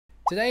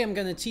Today I'm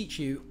going to teach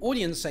you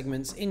audience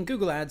segments in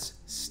Google Ads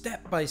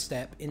step by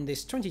step in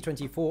this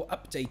 2024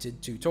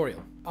 updated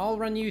tutorial. I'll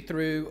run you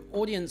through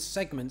audience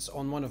segments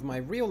on one of my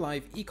real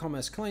life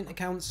e-commerce client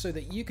accounts so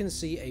that you can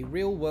see a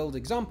real world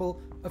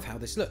example of how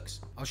this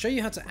looks. I'll show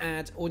you how to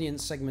add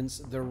audience segments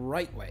the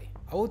right way.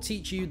 I will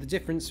teach you the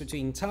difference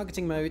between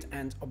targeting mode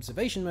and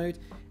observation mode,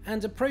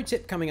 and a pro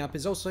tip coming up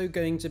is also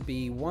going to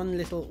be one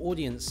little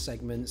audience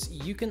segments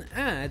you can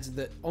add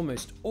that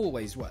almost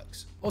always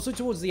works. Also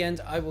towards the end,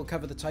 I will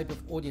cover the type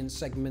of audience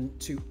segment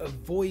to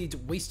avoid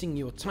wasting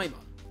your time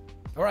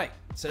on. Alright,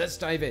 so let's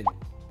dive in.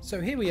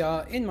 So here we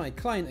are in my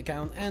client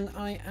account and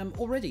I am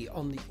already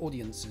on the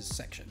audiences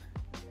section.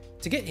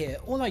 To get here,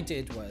 all I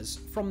did was,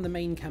 from the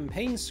main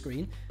campaign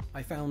screen,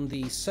 I found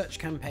the search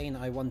campaign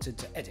I wanted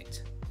to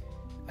edit.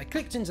 I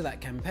clicked into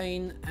that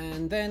campaign,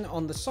 and then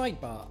on the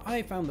sidebar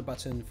I found the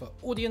button for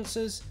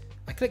audiences,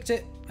 I clicked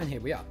it, and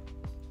here we are.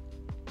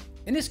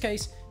 In this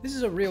case, this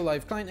is a real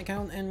live client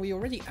account and we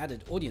already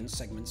added audience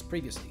segments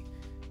previously.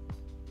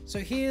 So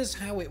here's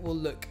how it will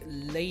look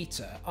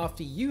later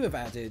after you have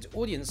added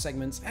audience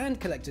segments and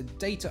collected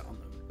data on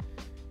them.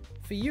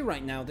 For you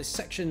right now, this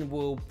section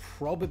will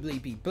probably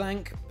be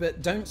blank,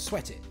 but don't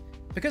sweat it.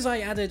 Because I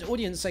added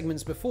audience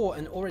segments before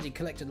and already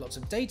collected lots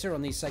of data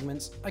on these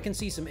segments, I can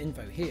see some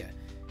info here.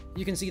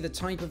 You can see the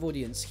type of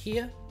audience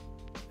here,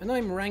 and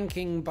I'm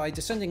ranking by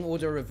descending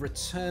order of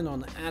return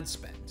on ad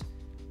spend.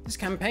 This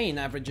campaign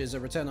averages a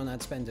return on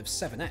ad spend of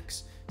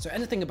 7x, so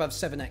anything above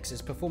 7x is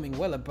performing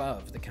well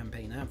above the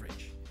campaign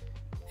average.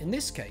 In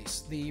this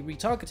case, the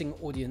retargeting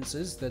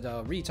audiences that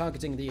are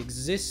retargeting the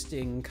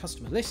existing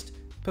customer list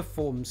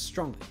perform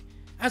strongly,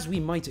 as we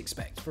might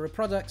expect for a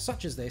product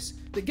such as this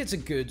that gets a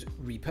good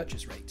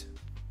repurchase rate.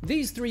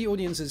 These three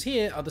audiences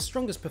here are the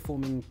strongest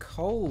performing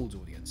cold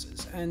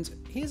audiences, and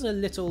here's a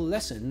little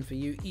lesson for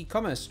you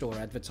e-commerce store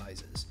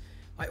advertisers.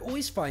 I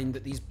always find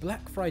that these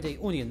Black Friday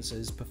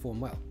audiences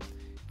perform well.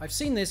 I've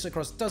seen this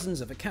across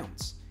dozens of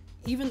accounts.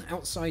 Even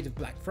outside of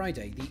Black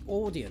Friday, the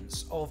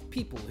audience of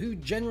people who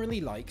generally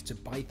like to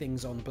buy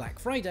things on Black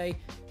Friday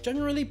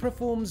generally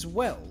performs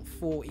well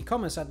for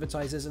e-commerce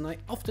advertisers, and I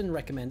often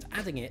recommend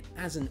adding it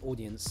as an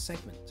audience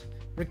segment,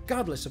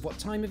 regardless of what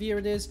time of year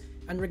it is,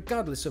 and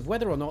regardless of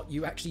whether or not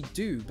you actually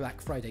do Black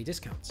Friday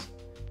discounts.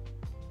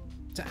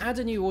 To add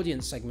a new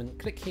audience segment,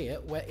 click here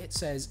where it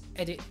says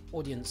Edit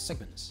Audience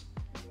Segments.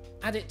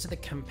 Add it to the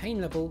campaign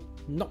level,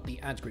 not the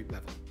ad group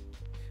level.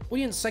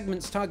 Audience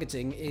segments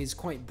targeting is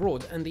quite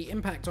broad and the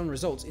impact on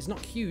results is not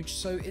huge,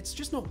 so it's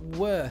just not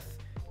worth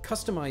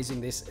customizing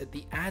this at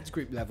the ad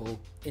group level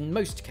in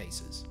most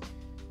cases.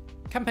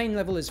 Campaign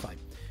level is fine.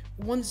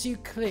 Once you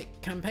click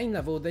campaign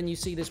level, then you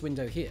see this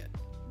window here.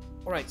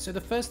 Alright, so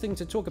the first thing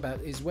to talk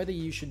about is whether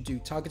you should do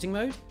targeting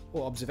mode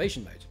or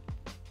observation mode.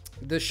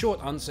 The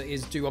short answer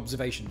is do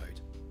observation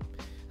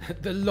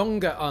mode. The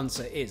longer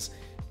answer is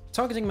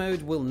targeting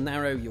mode will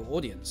narrow your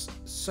audience.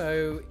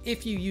 So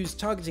if you use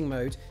targeting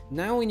mode,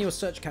 now in your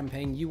search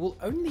campaign, you will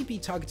only be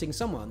targeting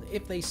someone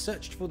if they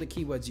searched for the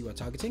keywords you are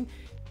targeting,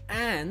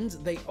 and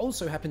they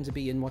also happen to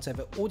be in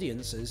whatever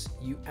audiences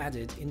you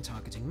added in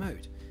targeting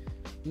mode.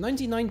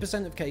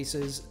 99% of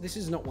cases, this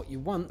is not what you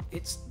want,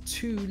 it's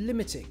too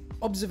limiting.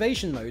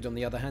 Observation mode, on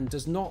the other hand,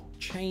 does not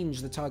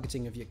change the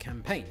targeting of your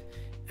campaign.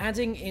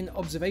 Adding in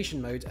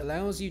observation mode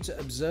allows you to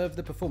observe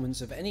the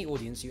performance of any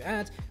audience you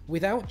add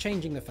without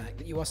changing the fact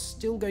that you are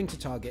still going to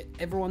target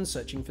everyone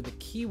searching for the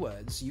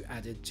keywords you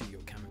added to your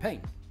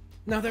campaign.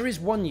 Now, there is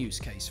one use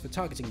case for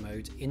targeting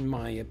mode, in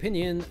my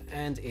opinion,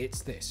 and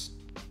it's this.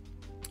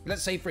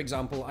 Let's say, for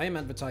example, I am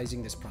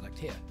advertising this product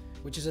here,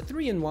 which is a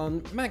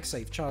 3-in-1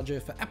 MagSafe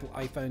charger for Apple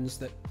iPhones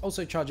that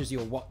also charges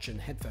your watch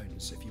and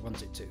headphones if you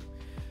want it to.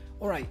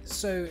 Alright,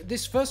 so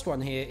this first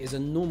one here is a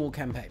normal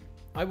campaign.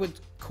 I would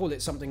call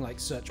it something like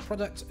search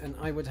product, and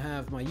I would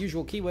have my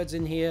usual keywords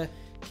in here,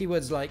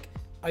 keywords like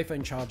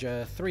iPhone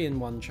charger,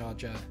 3-in-1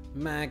 charger,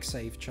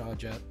 MagSafe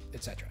charger,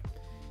 etc.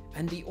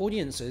 And the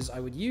audiences I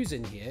would use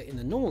in here in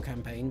a normal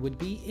campaign would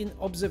be in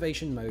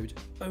observation mode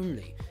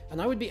only.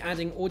 And I would be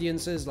adding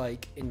audiences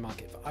like in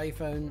market for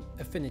iPhone,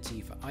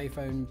 affinity for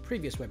iPhone,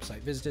 previous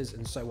website visitors,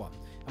 and so on.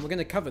 And we're going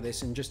to cover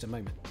this in just a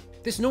moment.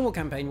 This normal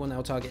campaign will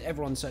now target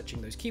everyone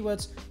searching those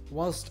keywords,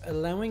 whilst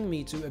allowing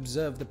me to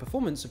observe the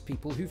performance of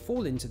people who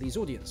fall into these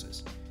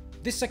audiences.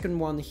 This second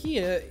one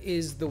here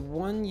is the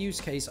one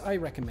use case I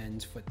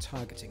recommend for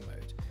targeting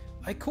mode.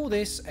 I call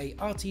this a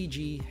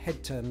RTG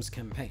head terms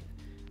campaign.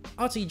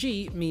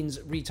 RTG means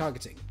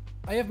retargeting.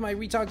 I have my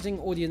retargeting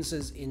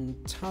audiences in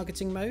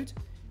targeting mode.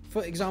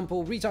 For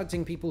example,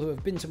 retargeting people who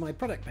have been to my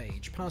product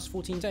page past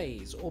 14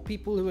 days, or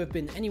people who have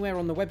been anywhere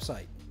on the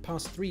website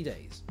past 3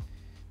 days.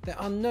 There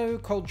are no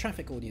cold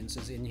traffic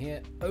audiences in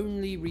here,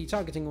 only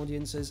retargeting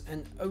audiences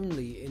and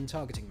only in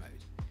targeting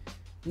mode.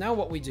 Now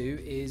what we do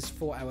is,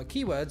 for our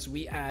keywords,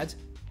 we add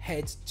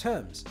head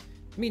terms,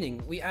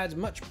 meaning we add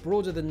much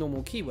broader than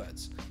normal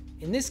keywords.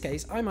 In this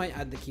case, I might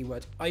add the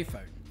keyword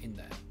iPhone in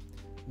there.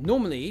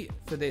 Normally,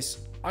 for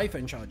this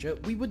iPhone charger,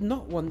 we would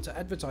not want to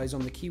advertise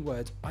on the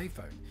keyword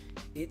iPhone.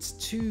 it's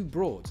too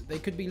broad. They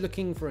could be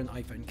looking for an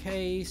iPhone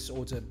case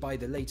or to buy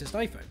the latest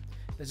iPhone.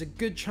 There's a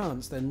good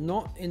chance they're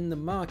not in the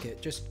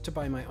market just to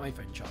buy my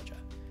iPhone charger.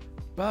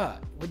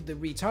 But with the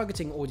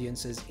retargeting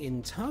audiences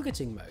in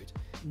targeting mode,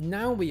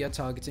 now we are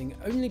targeting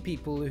only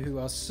people who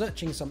are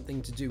searching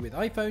something to do with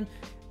iPhone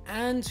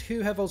and who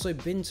have also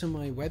been to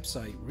my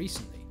website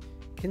recently.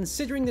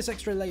 Considering this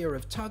extra layer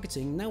of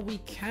targeting, now we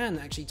can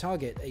actually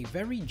target a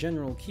very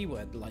general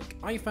keyword like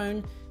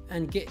iPhone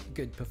and get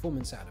good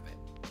performance out of it.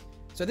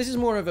 So this is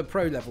more of a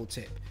pro level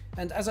tip,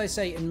 and as I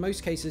say, in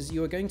most cases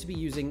you are going to be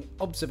using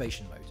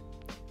observation mode.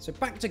 So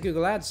back to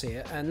Google Ads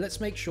here, and let's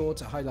make sure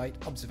to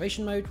highlight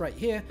observation mode right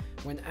here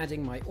when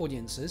adding my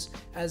audiences,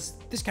 as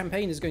this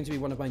campaign is going to be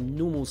one of my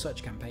normal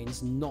search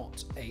campaigns,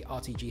 not a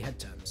RTG head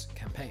terms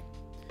campaign.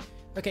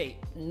 Okay,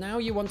 now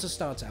you want to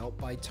start out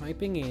by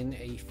typing in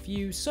a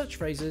few search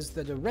phrases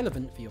that are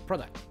relevant for your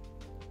product.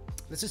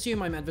 Let's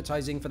assume I'm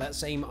advertising for that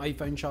same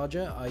iPhone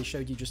charger I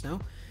showed you just now.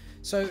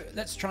 So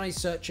let's try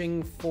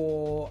searching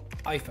for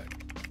iPhone.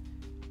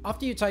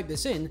 After you type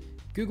this in,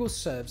 Google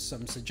serves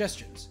some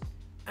suggestions.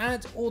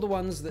 Add all the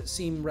ones that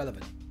seem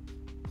relevant.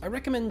 I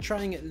recommend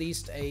trying at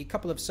least a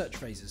couple of search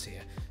phrases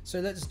here. So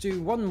let's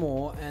do one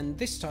more, and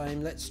this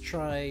time let's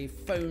try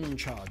phone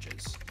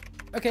chargers.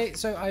 Okay,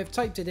 so I've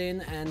typed it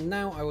in, and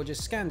now I will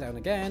just scan down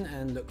again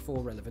and look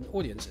for relevant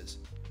audiences.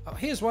 Oh,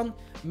 here's one,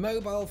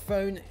 mobile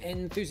phone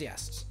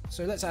enthusiasts.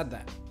 So let's add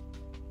that.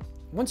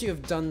 Once you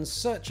have done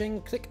searching,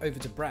 click over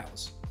to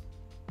Browse.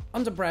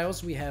 Under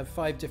Browse, we have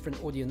 5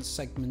 different audience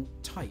segment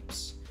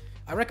types.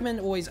 I recommend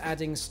always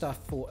adding stuff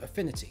for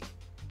affinity,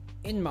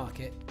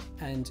 in-market,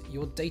 and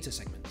your data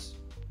segments.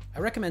 I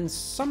recommend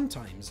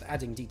sometimes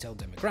adding detailed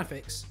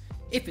demographics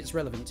if it's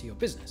relevant to your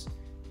business,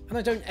 and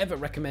I don't ever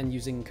recommend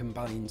using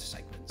combined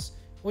segments.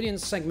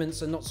 Audience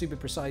segments are not super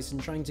precise,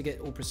 and trying to get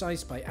all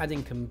precise by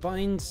adding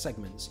combined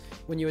segments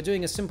when you are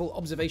doing a simple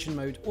observation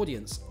mode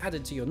audience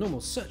added to your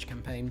normal search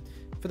campaign,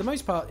 for the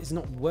most part, is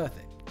not worth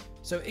it.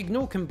 So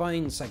ignore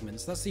combined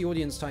segments, that's the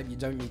audience type you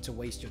don't need to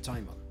waste your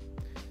time on.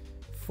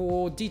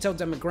 For detailed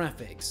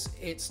demographics,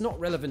 it's not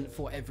relevant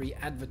for every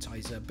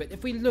advertiser, but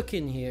if we look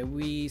in here,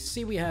 we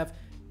see we have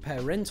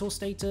parental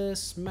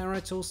status,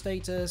 marital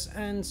status,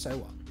 and so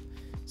on.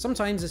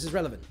 Sometimes this is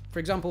relevant. For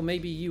example,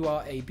 maybe you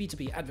are a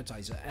B2B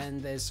advertiser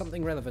and there's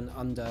something relevant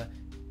under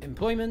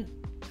employment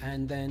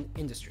and then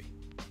industry.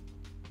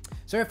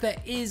 So if there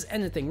is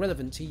anything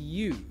relevant to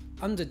you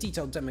under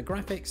detailed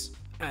demographics,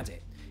 add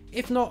it.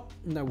 If not,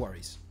 no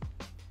worries.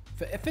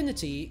 For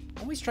affinity,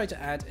 always try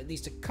to add at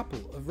least a couple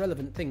of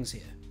relevant things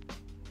here.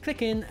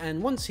 Click in,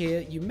 and once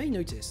here, you may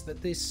notice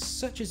that this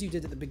searches you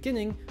did at the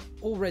beginning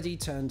already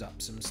turned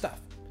up some stuff.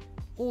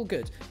 All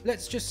good.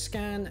 Let's just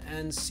scan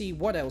and see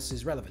what else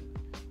is relevant.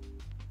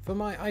 For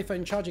my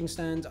iPhone charging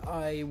stand,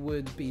 I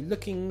would be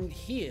looking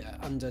here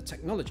under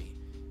technology.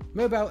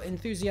 Mobile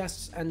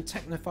enthusiasts and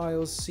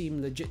technophiles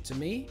seem legit to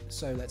me,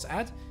 so let's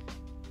add.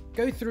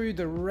 Go through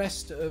the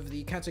rest of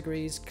the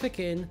categories, click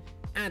in,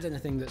 add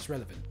anything that's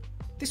relevant.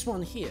 This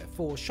one here,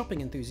 for shopping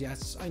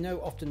enthusiasts, I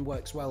know often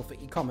works well for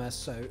e-commerce,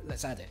 so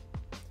let's add it.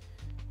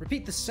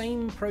 Repeat the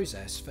same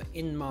process for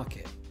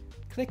in-market.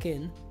 Click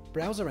in,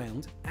 browse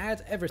around,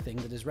 add everything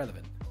that is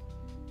relevant.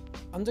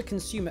 Under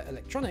consumer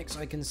electronics,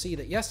 I can see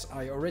that yes,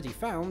 I already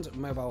found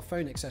mobile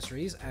phone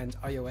accessories and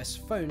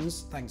iOS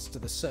phones thanks to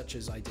the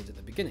searches I did at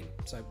the beginning,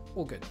 so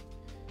all good.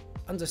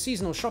 Under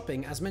seasonal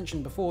shopping, as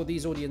mentioned before,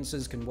 these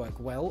audiences can work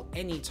well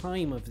any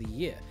time of the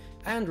year,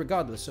 and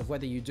regardless of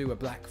whether you do a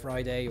Black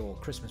Friday or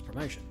Christmas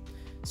promotion.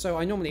 So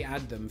I normally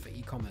add them for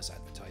e-commerce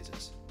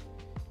advertisers.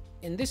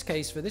 In this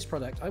case, for this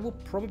product, I will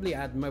probably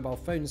add mobile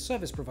phone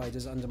service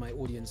providers under my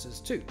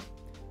audiences too.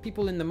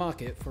 People in the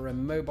market for a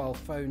mobile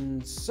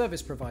phone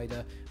service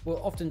provider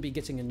will often be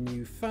getting a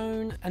new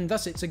phone, and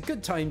thus it's a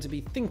good time to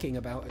be thinking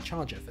about a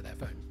charger for their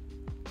phone.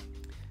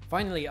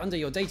 Finally, under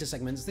your data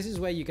segments, this is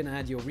where you can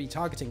add your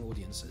retargeting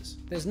audiences.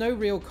 There's no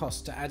real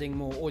cost to adding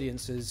more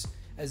audiences,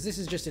 as this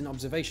is just in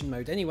observation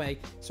mode anyway,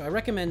 so I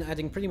recommend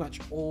adding pretty much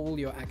all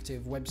your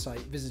active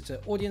website visitor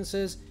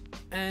audiences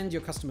and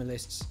your customer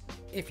lists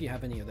if you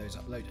have any of those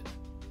uploaded.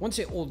 Once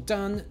you're all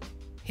done,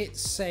 hit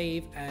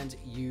save and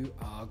you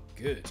are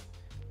good.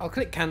 I'll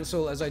click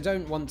cancel as I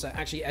don't want to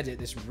actually edit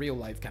this real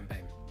life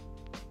campaign.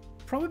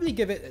 Probably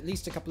give it at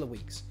least a couple of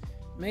weeks,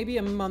 maybe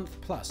a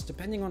month plus,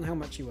 depending on how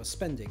much you are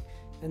spending.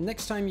 And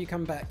next time you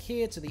come back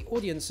here to the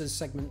Audiences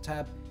segment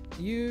tab,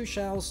 you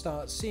shall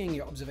start seeing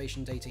your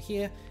observation data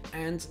here,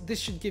 and this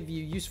should give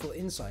you useful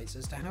insights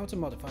as to how to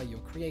modify your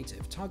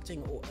creative,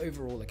 targeting, or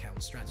overall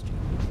account strategy.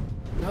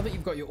 Now that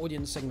you've got your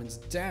audience segments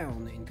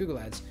down in Google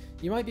Ads,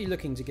 you might be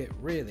looking to get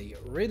really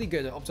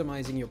good at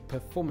optimizing your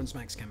Performance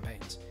Max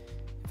campaigns.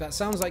 If that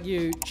sounds like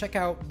you, check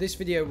out this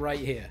video right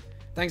here.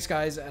 Thanks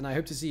guys, and I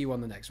hope to see you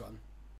on the next one.